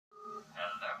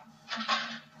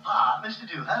Mr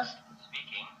Dewherst?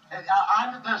 Speaking.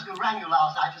 I'm the person who rang you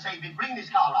last night to say he'd be bringing this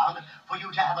car round for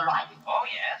you to have a ride in. Oh,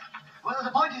 yes. Well,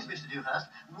 the point is, Mr Dewherst,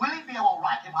 will it be all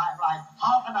right if I arrive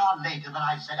half an hour later than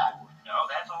I said I would? No,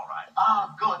 that's all right.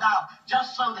 Ah, good. Now,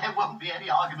 just so there won't be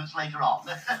any arguments later on.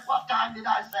 What time did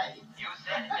I say? You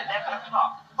said 11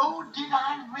 o'clock. Oh, did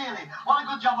I really? What a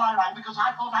good job I rang, because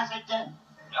I thought I said 10.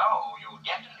 No, you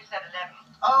definitely said 11.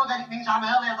 Oh, then it means I'm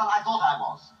earlier than I thought I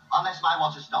was. Unless my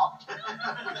watch has stopped, which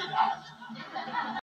it has.